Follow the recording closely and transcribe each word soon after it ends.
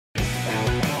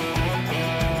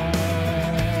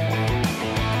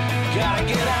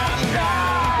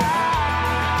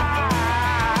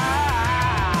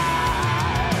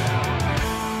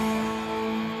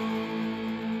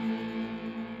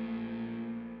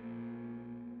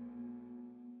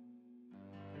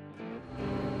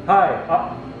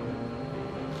Hi,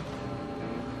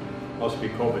 must be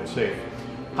COVID safe.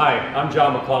 Hi, I'm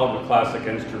John McLeod with Classic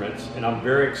Instruments, and I'm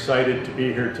very excited to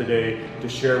be here today to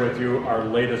share with you our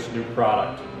latest new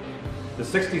product. The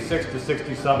 66 to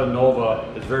 67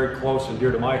 Nova is very close and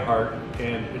dear to my heart,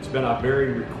 and it's been a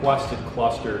very requested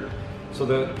cluster. So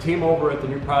the team over at the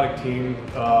new product team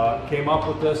came up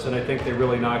with this, and I think they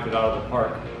really knocked it out of the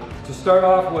park. To start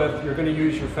off with, you're going to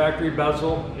use your factory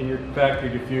bezel and your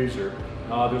factory diffuser.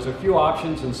 There's a few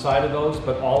options inside of those,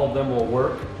 but all of them will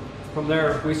work. From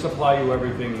there, we supply you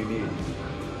everything you need.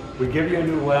 We give you a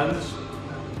new lens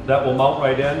that will mount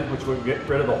right in, which will get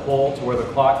rid of the hole to where the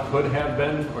clock could have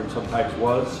been, or sometimes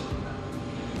was.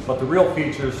 But the real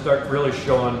features start really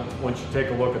showing once you take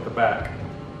a look at the back.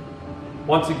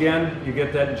 Once again, you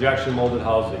get that injection molded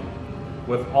housing.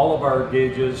 With all of our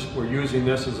gauges, we're using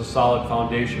this as a solid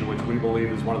foundation, which we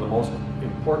believe is one of the most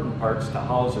important parts to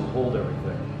house and hold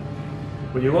everything.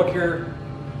 When you look here,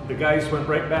 the guys went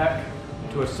right back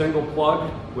to a single plug,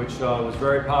 which was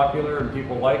very popular and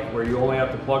people like, where you only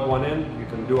have to plug one in. You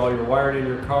can do all your wiring in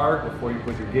your car before you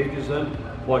put your gauges in,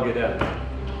 plug it in.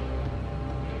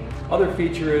 Other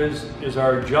feature is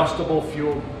our adjustable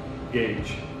fuel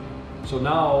gauge. So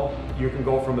now you can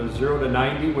go from a 0 to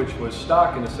 90, which was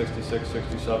stock in the 66,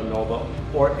 67 Nova,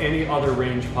 or any other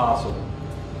range possible.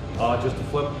 Just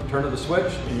a turn of the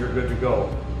switch and you're good to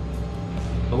go.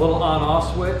 The little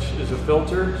on-off switch is a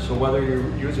filter, so whether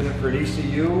you're using it for an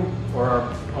ECU or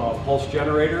our pulse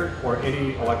generator or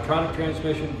any electronic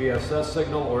transmission, VSS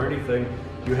signal or anything,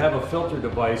 you have a filter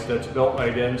device that's built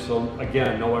right in, so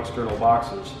again, no external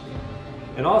boxes.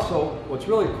 And also, what's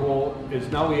really cool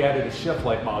is now we added a shift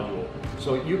light module.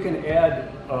 So you can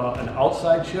add an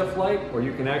outside shift light, or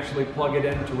you can actually plug it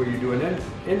into where you do an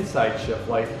inside shift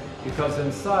light, because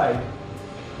inside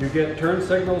you get turn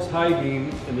signals, high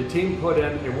beam, and the team put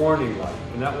in a warning light.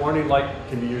 And that warning light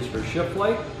can be used for shift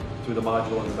light through the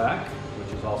module in the back,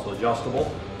 which is also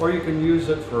adjustable, or you can use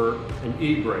it for an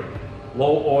e-brake,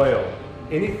 low oil,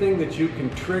 anything that you can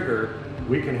trigger,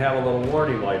 we can have a little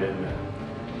warning light in there.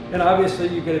 And obviously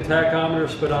you get a tachometer,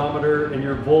 speedometer, and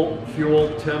your volt,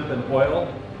 fuel, temp, and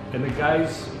oil. And the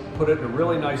guys put it in a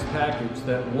really nice package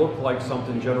that looked like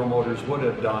something General Motors would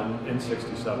have done in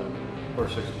 67 or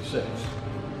 66.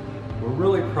 We're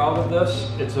really proud of this.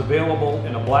 It's available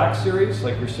in a black series,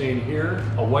 like you're seeing here,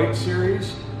 a white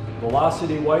series,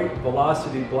 Velocity White,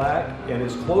 Velocity Black, and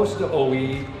as close to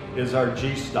OE is our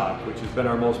G-Stock, which has been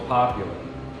our most popular.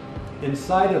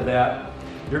 Inside of that,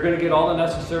 you're going to get all the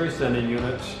necessary sending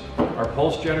units, our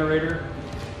pulse generator,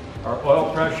 our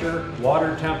oil pressure,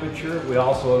 water temperature. We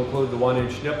also include the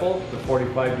 1-inch nipple, the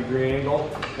 45-degree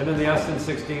angle, and then the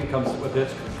SN16 comes with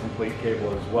its complete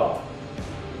cable as well.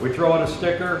 We throw in a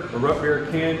sticker, a root beer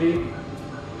candy,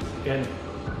 and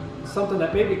something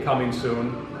that may be coming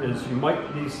soon is you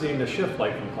might be seeing the shift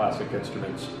light from Classic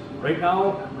Instruments. Right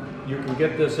now, you can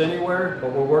get this anywhere,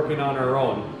 but we're working on our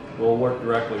own. We'll work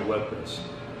directly with this.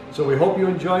 So we hope you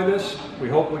enjoy this. We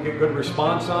hope we get good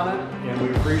response on it, and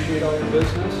we appreciate all your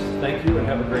business. Thank you and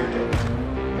have a great day.